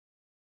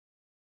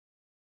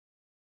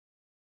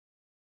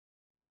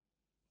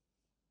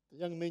The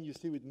young man you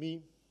see with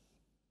me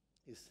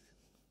is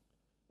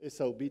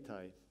Esau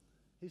Bitai.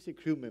 He's a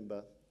crew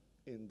member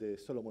in the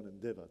Solomon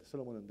Endeavour. The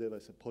Solomon Endeavour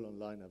is a Poland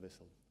liner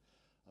vessel.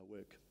 I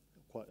work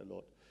quite a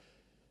lot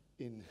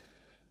in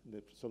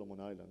the Solomon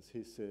Islands.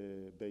 He's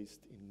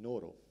based in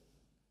Noro.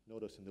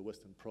 Noro's in the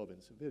Western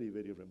Province, a very,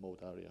 very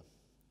remote area.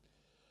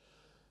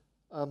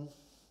 I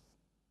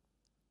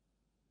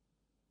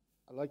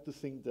like to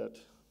think that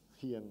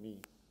he and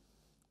me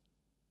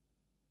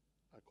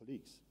are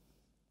colleagues.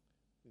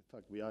 In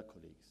fact, we are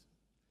colleagues.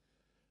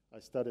 I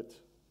started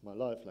my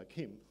life like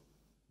him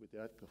with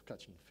the act of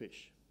catching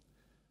fish.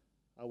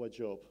 Our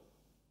job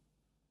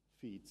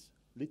feeds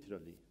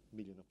literally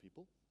millions of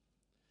people.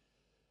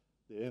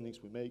 The earnings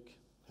we make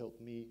help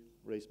me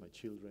raise my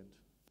children,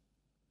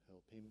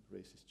 help him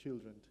raise his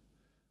children.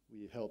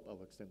 We help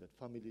our extended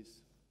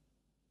families.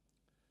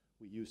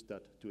 We use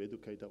that to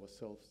educate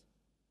ourselves,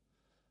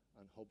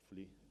 and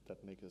hopefully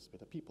that makes us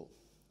better people.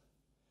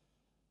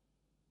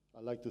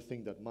 I like to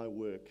think that my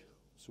work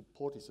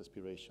supports his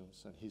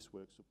aspirations and his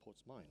work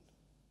supports mine.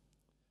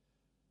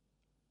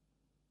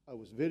 I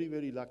was very,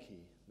 very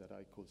lucky that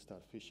I could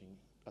start fishing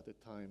at a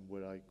time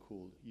where I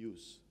could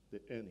use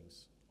the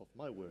earnings of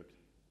my work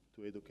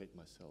to educate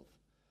myself,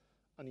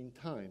 and in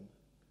time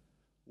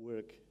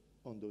work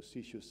on those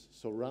issues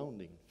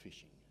surrounding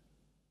fishing.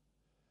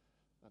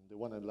 And the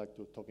one I'd like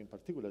to talk in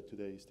particular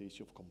today is the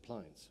issue of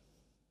compliance.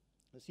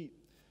 You see,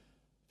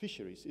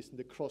 fisheries is in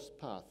the cross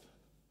path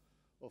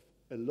of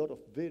a lot of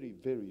very,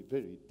 very,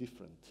 very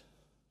different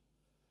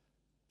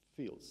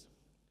fields.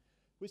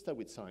 We start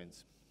with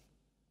science.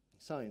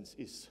 Science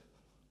is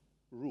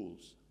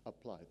rules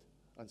applied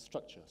and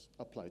structures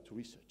applied to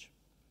research.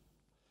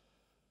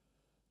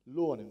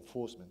 Law and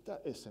enforcement,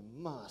 that is a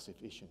massive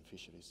issue in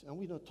fisheries. And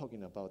we're not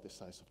talking about the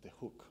size of the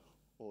hook,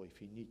 or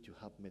if you need to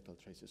have metal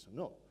traces or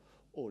not,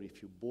 or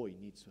if your boy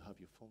needs to have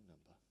your phone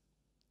number.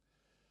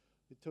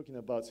 We're talking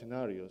about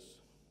scenarios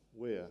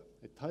where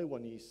a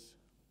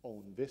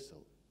Taiwanese-owned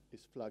vessel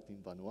is flagged in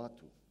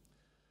Vanuatu,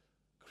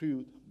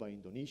 crewed by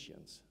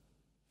Indonesians,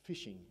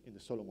 fishing in the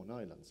Solomon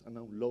Islands, and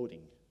now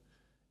loading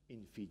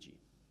in Fiji.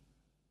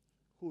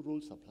 Who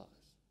rules applies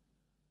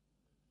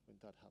when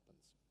that happens?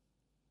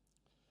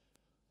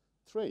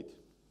 Trade.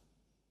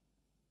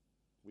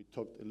 We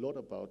talked a lot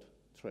about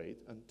trade,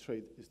 and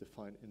trade is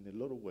defined in a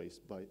lot of ways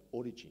by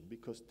origin,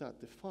 because that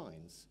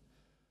defines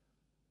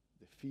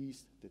the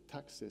fees, the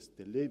taxes,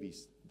 the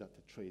levies that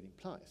the trade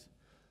implies.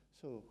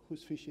 So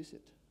whose fish is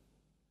it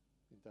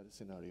in that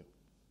scenario?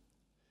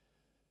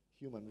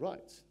 Human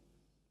rights.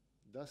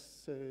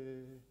 Does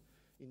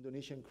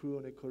Indonesian crew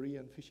on a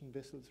Korean fishing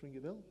vessel ring a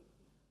bell?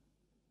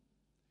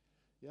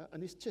 Yeah,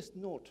 and it's just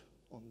not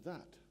on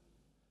that.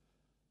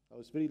 I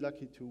was very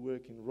lucky to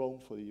work in Rome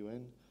for the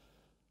UN,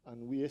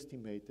 and we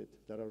estimated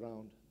that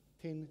around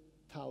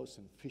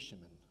 10,000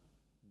 fishermen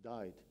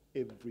died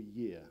every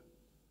year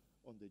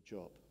on the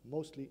job,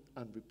 mostly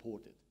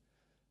unreported.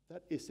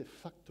 That is a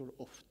factor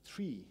of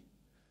 3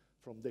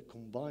 from the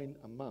combined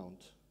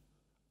amount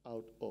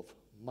out of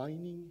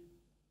mining,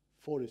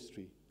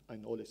 forestry,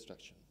 and oil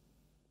extraction.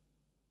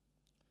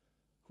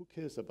 Who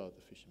cares about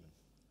the fishermen?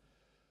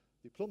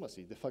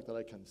 Diplomacy, the fact that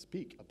I can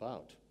speak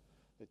about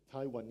a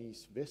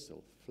Taiwanese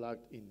vessel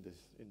flagged in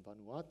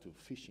Vanuatu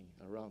fishing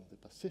around the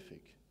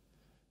Pacific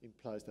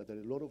implies that there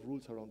are a lot of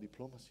rules around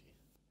diplomacy.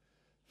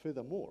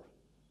 Furthermore,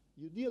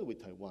 you deal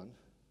with Taiwan,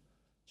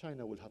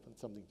 China will have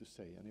something to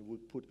say, and it will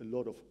put a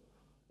lot of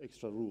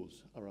extra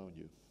rules around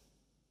you.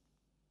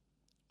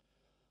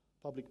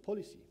 Public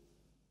policy.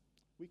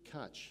 We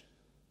catch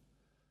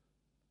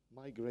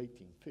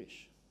migrating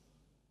fish.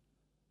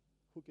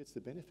 Who gets the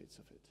benefits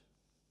of it?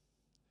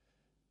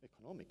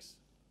 Economics.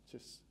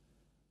 Just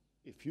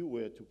if you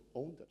were to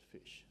own that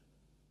fish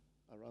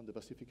around the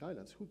Pacific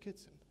Islands, who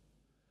gets them?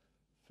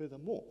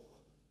 Furthermore,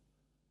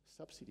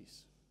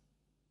 subsidies.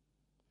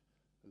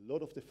 A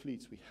lot of the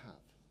fleets we have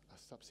are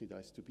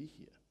subsidized to be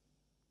here.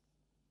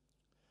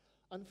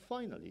 And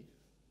finally,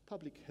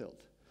 public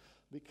health,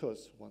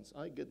 because once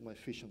I get my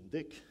fish on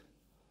deck,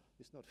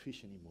 it's not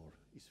fish anymore,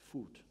 it's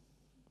food.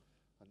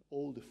 And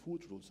all the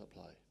food rules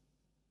apply.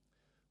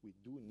 We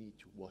do need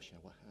to wash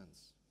our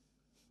hands.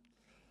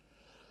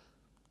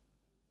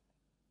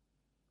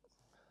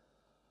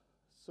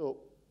 So,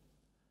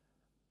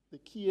 the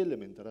key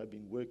element that I've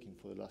been working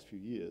for the last few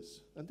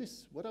years, and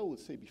this, what I would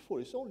say before,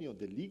 is only on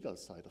the legal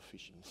side of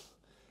fishing.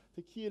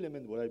 The key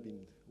element what I've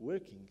been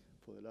working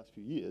for the last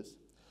few years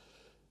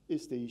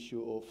is the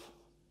issue of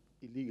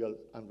illegal,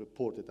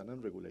 unreported, and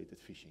unregulated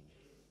fishing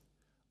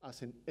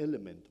as an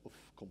element of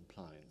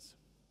compliance.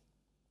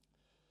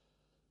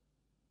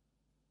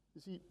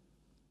 You see,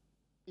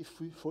 if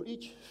we, for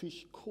each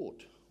fish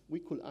caught, we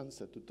could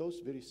answer to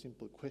those very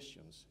simple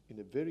questions in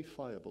a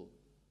verifiable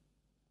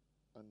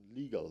and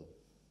legal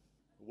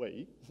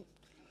way,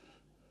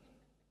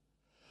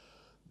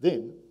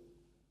 then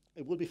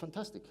it will be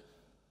fantastic.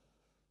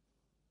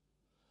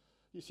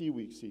 You see,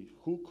 we see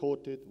who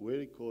caught it, where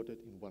he caught it,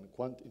 in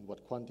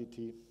what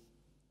quantity,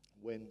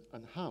 when,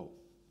 and how.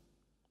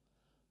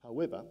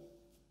 However,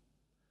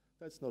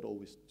 that's not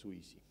always too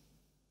easy.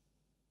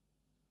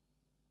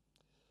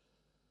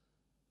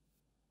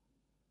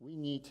 we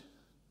need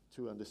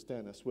to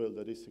understand as well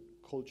that it's a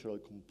cultural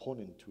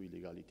component to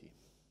illegality.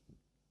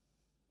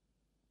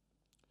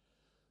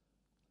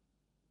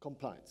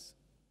 Compliance.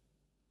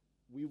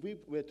 We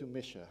were to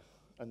measure,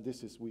 and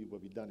this is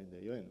what we've done in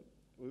the UN,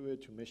 we were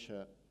to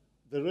measure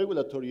the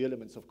regulatory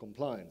elements of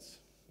compliance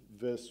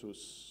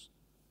versus,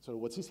 so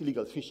what is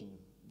illegal fishing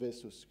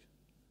versus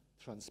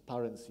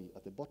transparency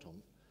at the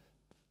bottom.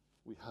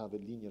 We have a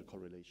linear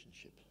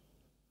correlationship.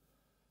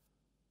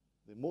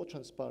 The more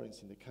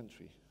transparency in the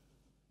country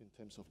in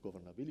terms of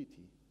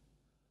governability,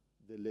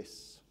 the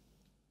less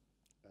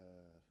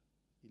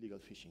illegal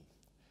fishing.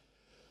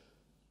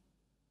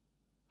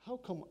 How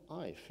come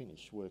I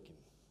finished working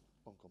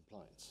on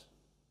compliance?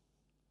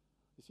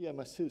 You see, I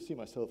must still see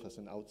myself as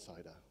an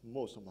outsider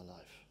most of my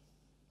life.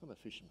 I'm a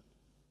fisherman.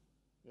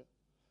 Yeah.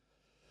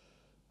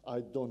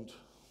 I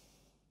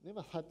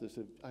never had this,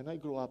 and I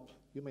grew up,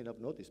 you may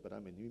not notice, but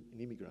I'm an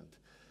immigrant.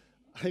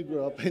 I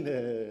grew up in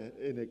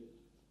a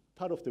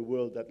part of the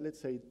world that, let's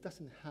say,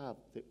 doesn't have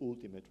the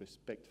ultimate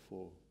respect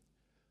for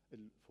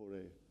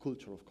a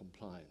culture of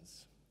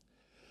compliance.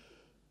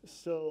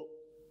 So,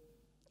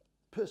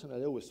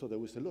 personally, I always thought there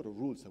was a lot of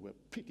rules that were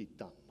pretty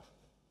dumb.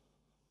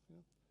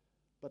 Yeah?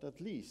 But at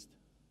least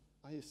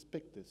I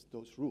expected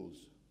those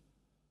rules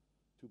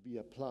to be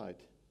applied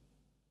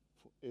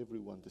for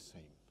everyone the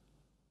same.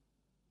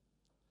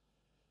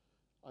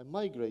 I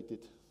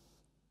migrated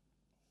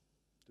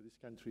to this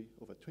country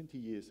over 20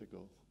 years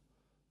ago,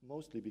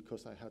 mostly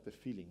because I had the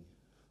feeling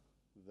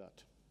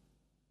that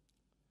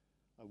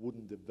I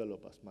wouldn't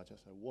develop as much as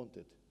I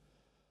wanted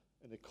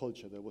in a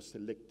culture that was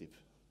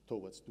selective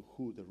towards to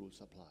who the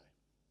rules apply.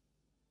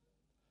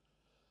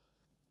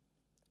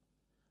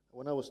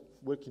 When I was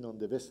working on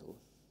the vessel,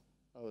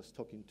 I was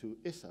talking to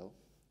Esau.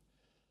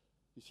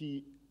 You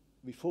see,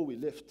 before we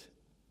left,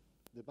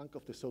 the Bank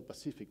of the South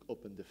Pacific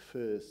opened the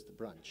first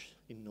branch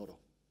in Noro,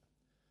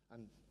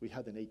 and we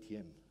had an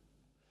ATM.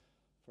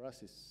 For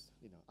us,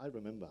 I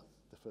remember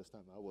the first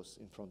time I was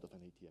in front of an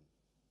ATM.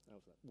 I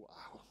was like,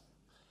 wow,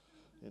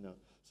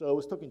 So I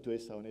was talking to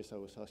Esau, and Esau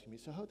was asking me,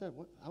 so how that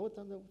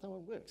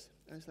one works?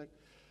 And it's like,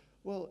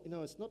 well,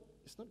 it's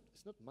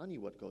not money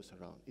what goes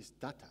around, it's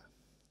data.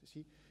 You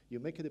see, you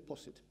make a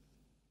deposit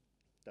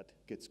that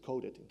gets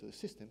coded into the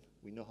system,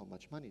 we know how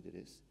much money it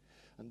is,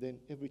 and then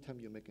every time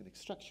you make an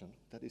extraction,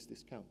 that is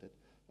discounted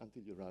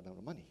until you run out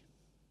of money,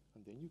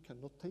 and then you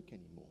cannot take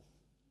any more.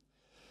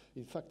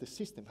 In fact, the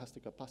system has the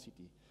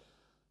capacity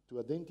to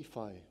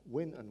identify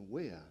when and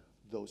where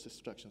those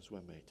extractions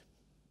were made.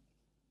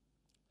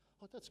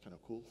 Oh, that's kind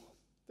of cool.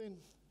 Then,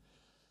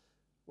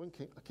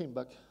 I came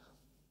back,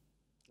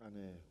 and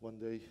one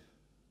day,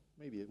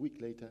 maybe a week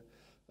later,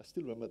 I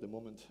still remember the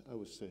moment I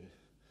was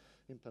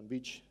in Palm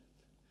Beach,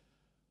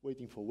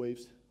 waiting for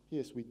waves.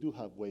 Yes, we do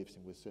have waves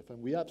in West Surf,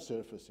 and we have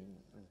surfers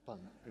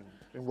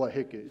in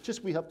Waiheke. It's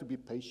just we have to be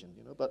patient,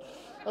 But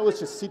I was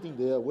just sitting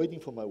there waiting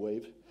for my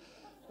wave,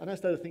 and I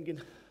started thinking,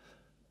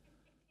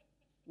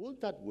 will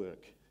that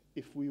work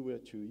if we were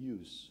to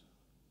use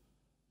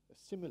a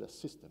similar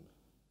system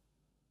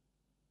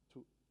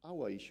to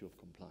our issue of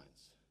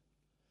compliance,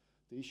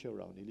 the issue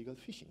around illegal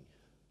fishing?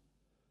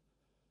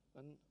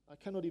 And I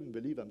cannot even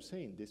believe I'm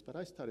saying this, but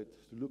I started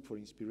to look for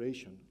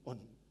inspiration on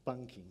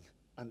banking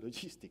and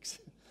logistics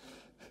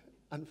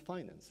and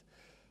finance.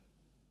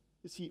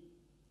 You see,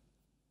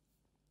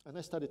 and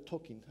I started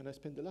talking, and I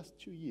spent the last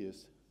 2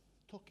 years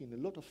talking a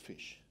lot of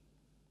fish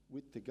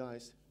with the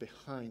guys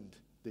behind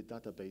the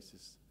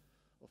databases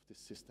of this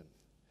system.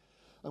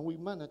 And we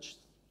managed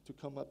to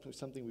come up with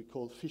something we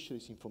call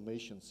fisheries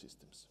information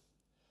systems.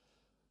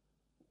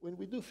 When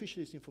we do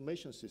fisheries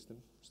information system,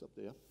 stop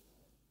there,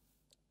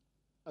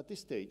 at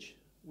this stage,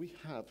 we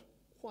have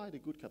quite a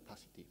good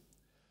capacity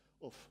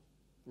of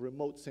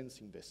remote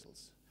sensing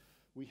vessels.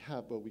 We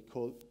have what we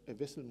call a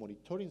vessel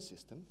monitoring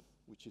system,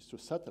 which is through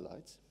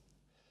satellites,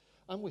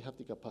 and we have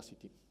the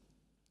capacity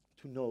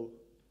to know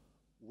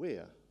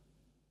where,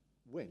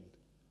 when,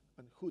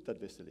 and who that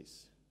vessel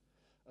is.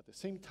 At the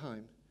same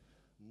time,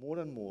 more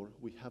and more,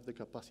 we have the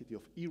capacity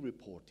of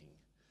e-reporting.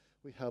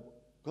 We have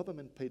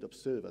government-paid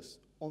observers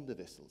on the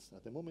vessels.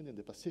 At the moment in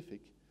the Pacific,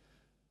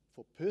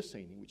 for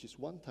purse-seining, which is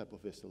one type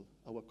of vessel,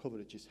 our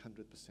coverage is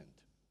 100%.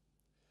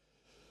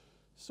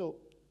 So,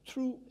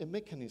 through a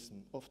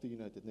mechanism of the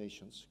United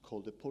Nations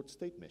called the Port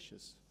State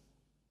Measures,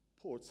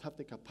 ports have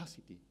the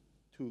capacity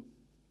to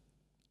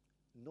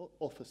not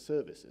offer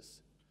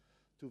services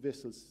to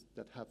vessels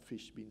that have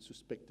fish being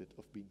suspected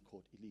of being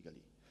caught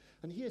illegally.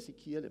 And here's a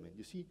key element.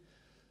 You see,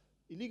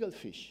 illegal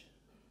fish,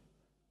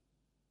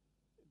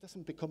 it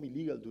doesn't become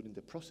illegal during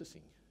the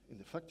processing in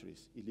the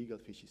factories. Illegal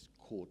fish is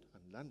caught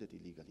and landed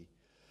illegally.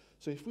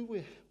 So if we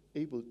were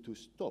able to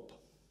stop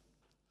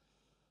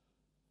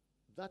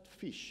that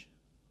fish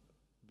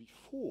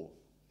before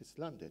it's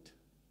landed,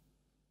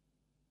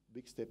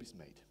 big step is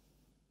made.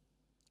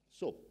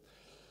 So,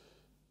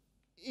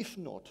 if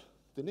not,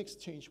 the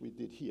next change we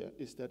did here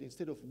is that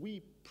instead of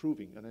we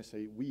proving, and I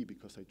say we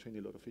because I train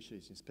a lot of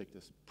fisheries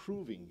inspectors,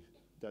 proving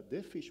that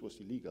their fish was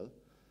illegal,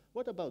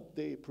 what about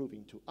they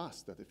proving to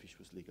us that the fish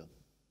was legal?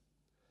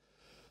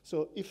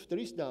 So if there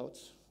is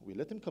doubts, we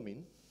let them come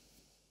in,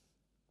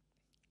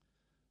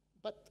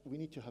 but we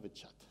need to have a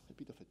chat, a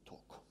bit of a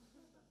talk.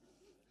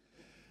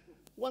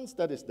 Once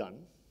that is done,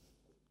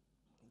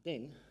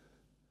 then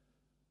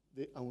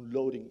the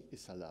unloading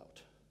is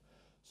allowed.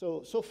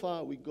 So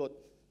far we got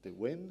the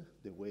when,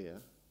 the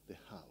where, the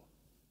how,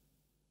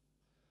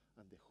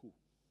 and the who.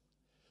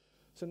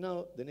 So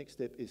now the next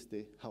step is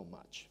the how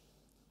much.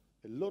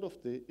 A lot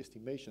of the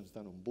estimations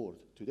done on board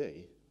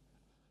today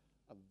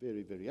are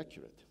very, very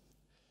accurate.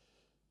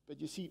 But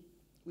you see,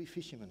 we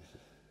fishermen,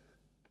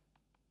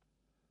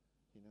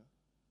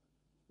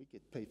 we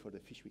get paid for the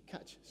fish we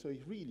catch. So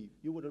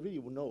you would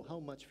really know how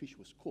much fish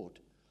was caught.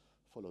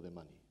 Follow the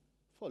money.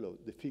 Follow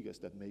the figures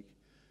that make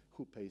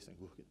who pays and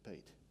who get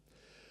paid.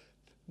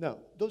 Now,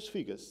 those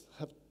figures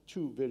have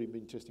two very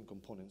interesting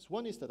components.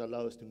 One is that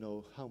allows us to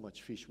know how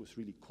much fish was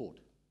really caught.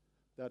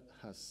 That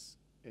has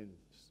a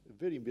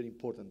very, very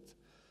important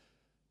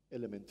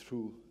element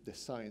through the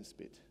science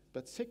bit.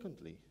 But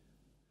secondly,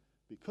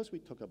 because we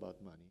talk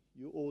about money,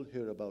 you all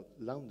hear about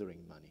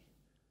laundering money.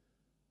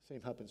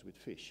 Same happens with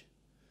fish.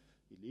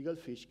 Illegal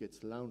fish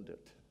gets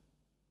laundered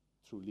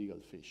through legal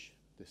fish.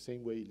 The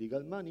same way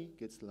illegal money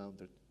gets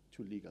laundered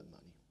to legal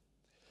money.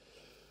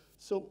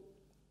 So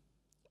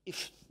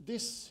if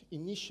this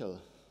initial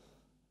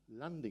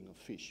landing of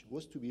fish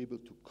was to be able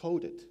to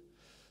code it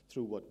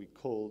through what we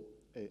call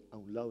an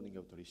unloading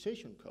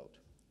authorization code,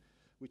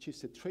 which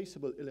is a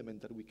traceable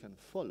element that we can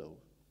follow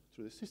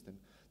through the system,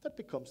 that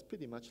becomes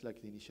pretty much like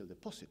the initial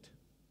deposit.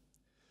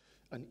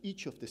 And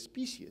each of the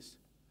species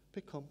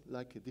become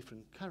like a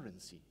different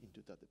currency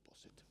into that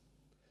deposit.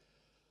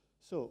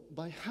 So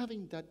by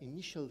having that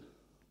initial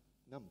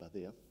number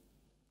there,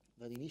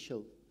 that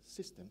initial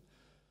system,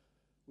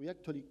 we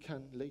actually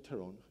can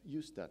later on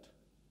use that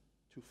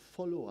to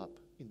follow up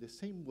in the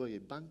same way a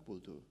bank will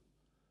do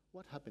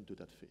what happened to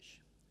that fish.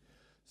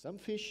 Some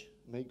fish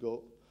may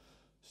go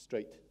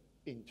straight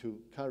into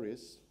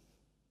carriers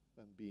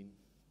and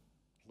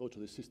go to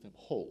the system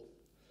whole.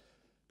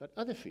 But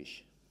other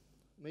fish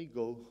may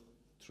go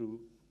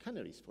through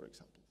canneries, for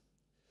example.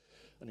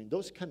 And in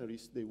those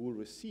canneries, they will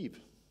receive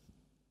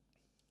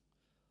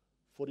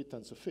 40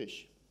 tons of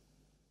fish.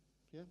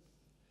 Yeah?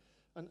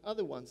 And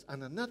other ones,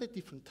 and another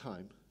different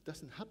time,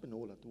 doesn't happen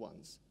all at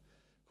once,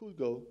 could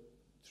go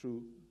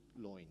through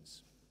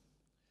loins.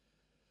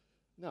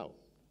 Now,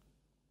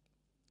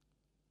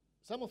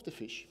 some of the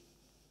fish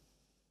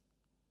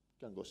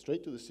can go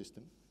straight to the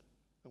system,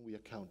 and we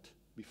account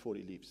before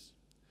it leaves.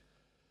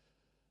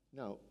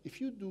 Now,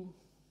 if you do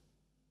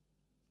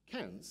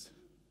cans,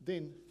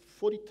 then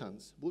 40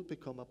 tons will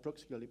become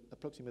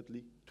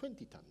approximately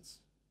 20 tons.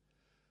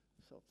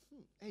 So,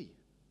 hey,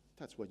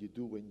 that's what you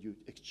do when you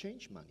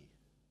exchange money.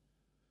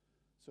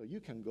 So you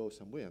can go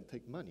somewhere and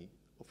take money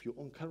of your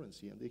own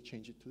currency and they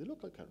change it to the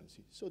local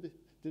currency. So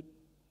the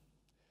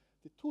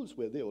tools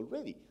were there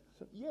already.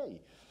 So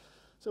yay.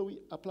 So we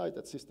applied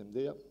that system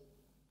there,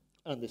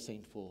 and the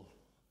same for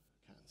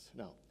cans.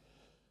 Now,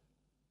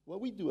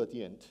 what we do at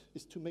the end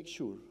is to make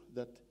sure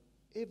that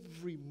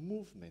every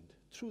movement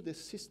through the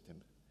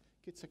system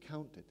gets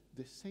accounted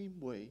the same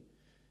way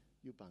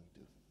your bank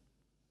do.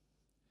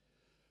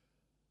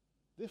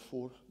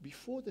 Therefore,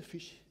 before the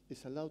fish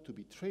is allowed to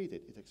be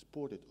traded,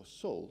 exported, or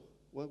sold,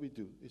 what we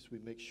do is we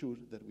make sure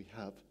that we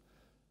have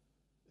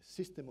a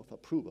system of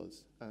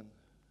approvals and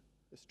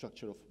a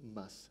structure of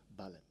mass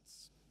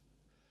balance,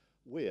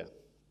 where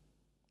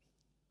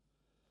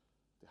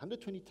the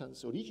 120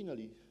 tons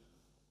originally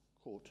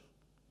caught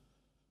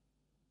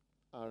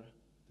are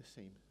the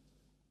same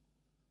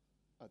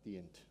at the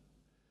end.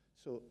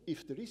 So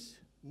if there is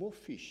more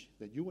fish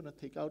that you want to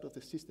take out of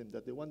the system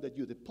than the one that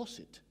you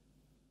deposit,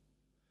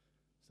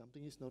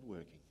 something is not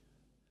working.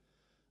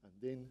 And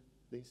then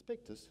the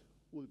inspectors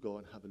will go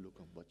and have a look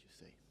on what you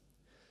say.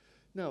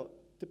 Now,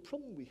 the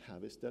problem we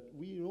have is that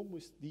we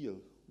always deal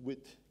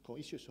with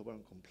issues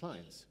around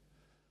compliance,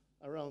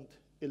 around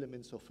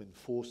elements of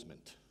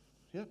enforcement.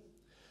 Yeah?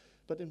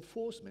 But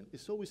enforcement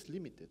is always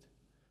limited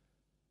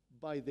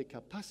by the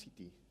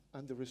capacity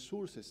and the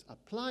resources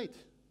applied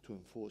to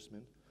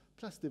enforcement,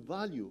 plus the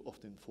value of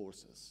the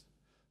enforcers.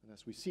 And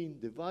as we've seen,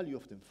 the value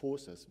of the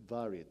enforcers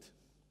varied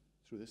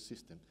through the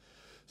system.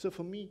 So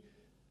for me,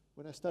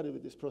 when I started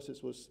with this process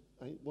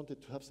I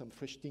wanted to have some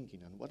fresh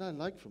thinking. And what I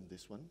liked from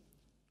this one,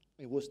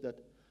 it was that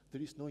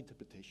there is no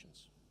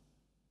interpretations.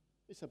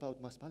 It's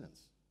about mass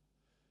balance.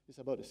 It's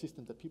about a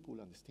system that people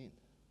will understand.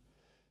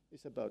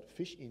 It's about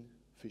fish in,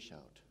 fish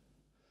out.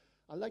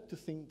 I like to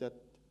think that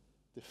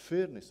the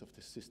fairness of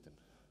the system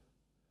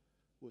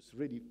was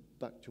really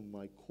back to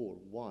my core,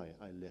 why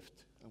I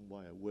left and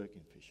why I work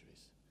in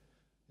fisheries.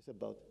 It's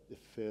about the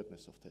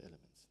fairness of the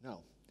elements.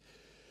 Now,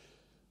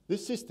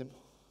 this system,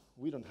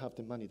 we don't have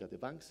the money that the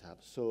banks have,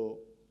 so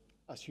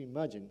as you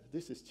imagine,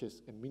 this is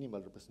just a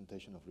minimal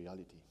representation of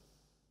reality.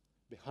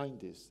 Behind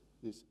this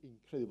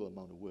incredible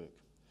amount of work,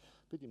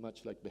 pretty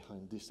much like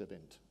behind this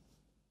event.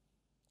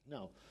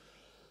 Now,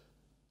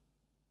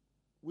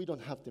 we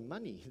don't have the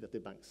money that the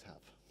banks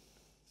have.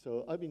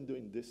 So I've been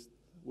doing this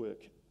work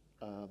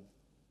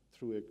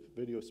through a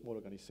very small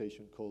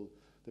organization called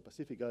the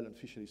Pacific Island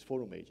Fisheries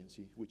Forum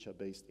Agency, which are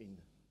based in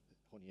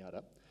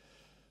Honiara,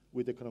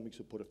 with economic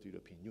support of the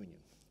European Union.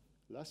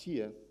 Last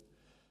year,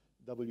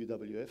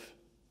 WWF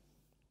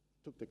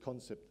took the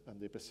concept and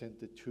they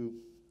presented to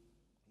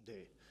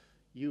the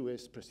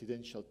US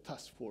Presidential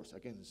Task Force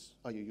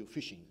against IUU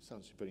fishing.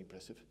 Sounds very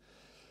impressive.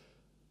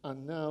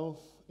 And now,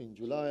 in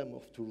July, I'm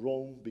off to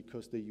Rome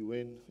because the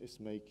UN is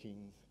making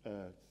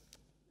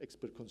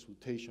expert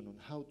consultation on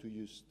how to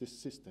use this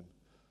system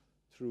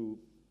through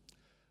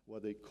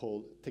what they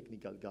call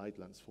technical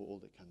guidelines for all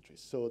the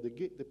countries. So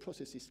the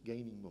process is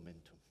gaining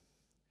momentum.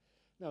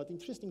 Now, the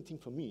interesting thing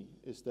for me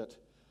is that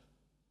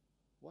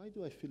why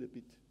do I feel a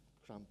bit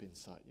cramped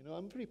inside? You know,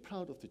 I'm very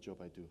proud of the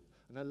job I do,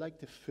 and I like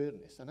the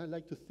fairness, and I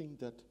like to think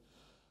that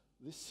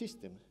this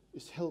system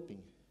is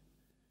helping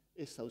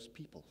Esau's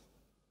people.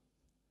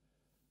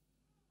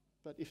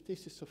 But if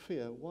this is so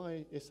fair,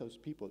 why Esau's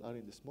people are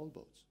in the small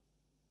boats?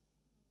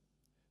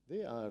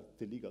 They are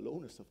the legal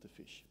owners of the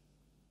fish.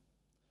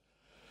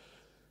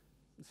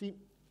 You see,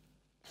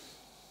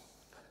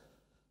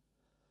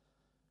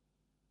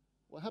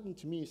 what happened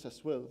to me is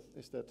as well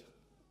is that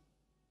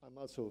I'm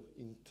also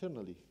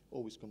internally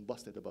always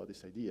combusted about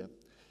this idea,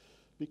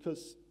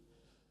 because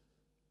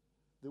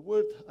the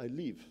world I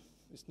live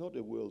is not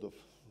a world of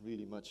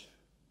really much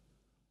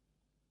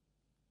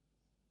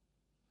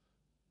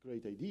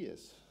great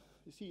ideas.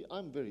 You see,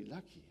 I'm very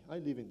lucky. I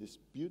live in this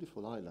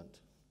beautiful island,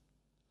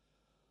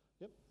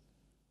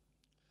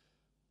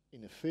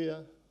 in a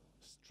fair,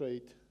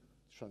 straight,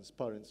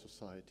 transparent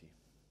society.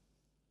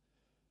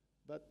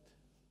 But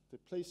the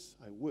place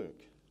I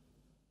work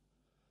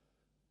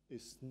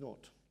is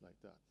not like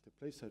that. The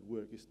place I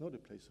work is not a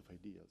place of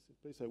ideals. The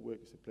place I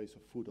work is a place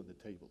of food on the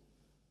table.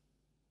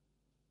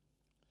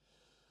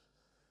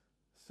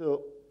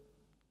 So,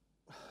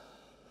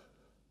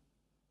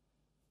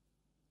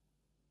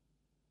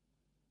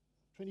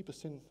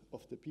 20%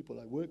 of the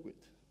people I work with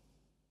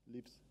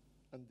lives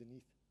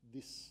underneath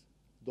this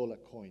dollar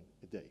coin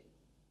a day.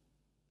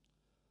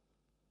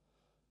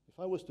 If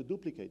I was to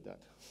duplicate that,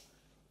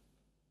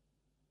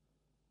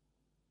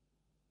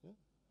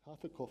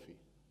 half a coffee,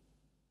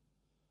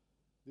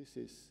 this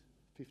is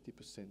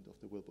 50% of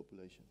the world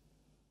population.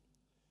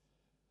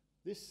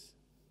 This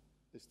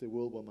is the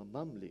world where my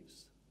mom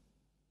lives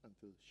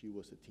until she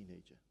was a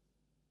teenager.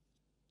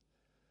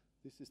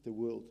 This is the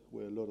world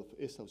where a lot of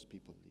Esau's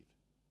people live.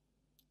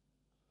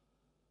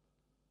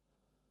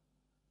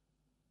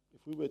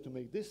 If we were to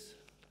make this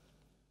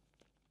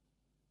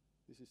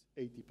is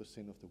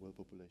 80% of the world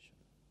population.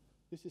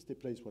 This is the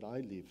place where I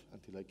live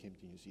until I came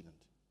to New Zealand.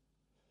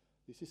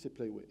 This is a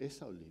place where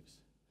Esau lives.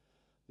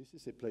 This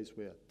is a place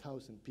where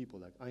 1,000 people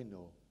like I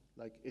know,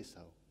 like Esau,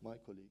 my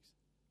colleagues,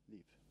 live.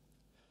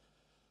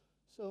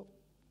 So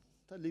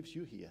that leaves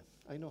you here.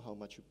 I know how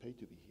much you pay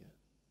to be here.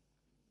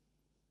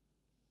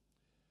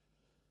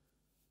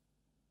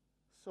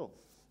 So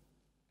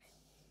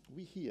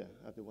we here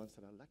are the ones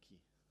that are lucky.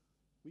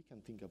 We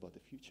can think about the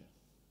future.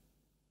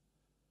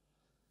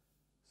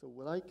 So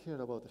what I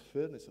care about the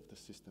fairness of the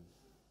system,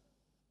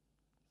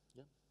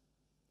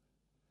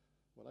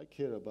 what I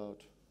care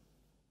about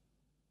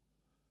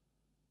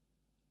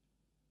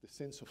the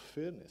sense of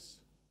fairness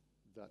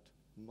that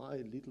my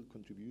little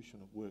contribution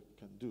of work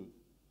can do,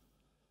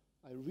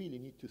 I really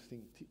need to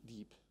think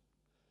deep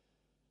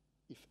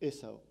if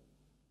Esau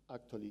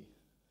actually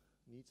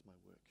needs my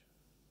work,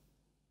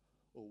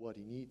 or what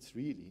he needs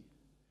really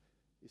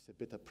is a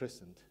better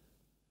present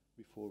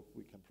before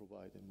we can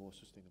provide a more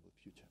sustainable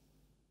future.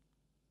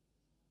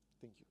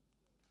 Thank you.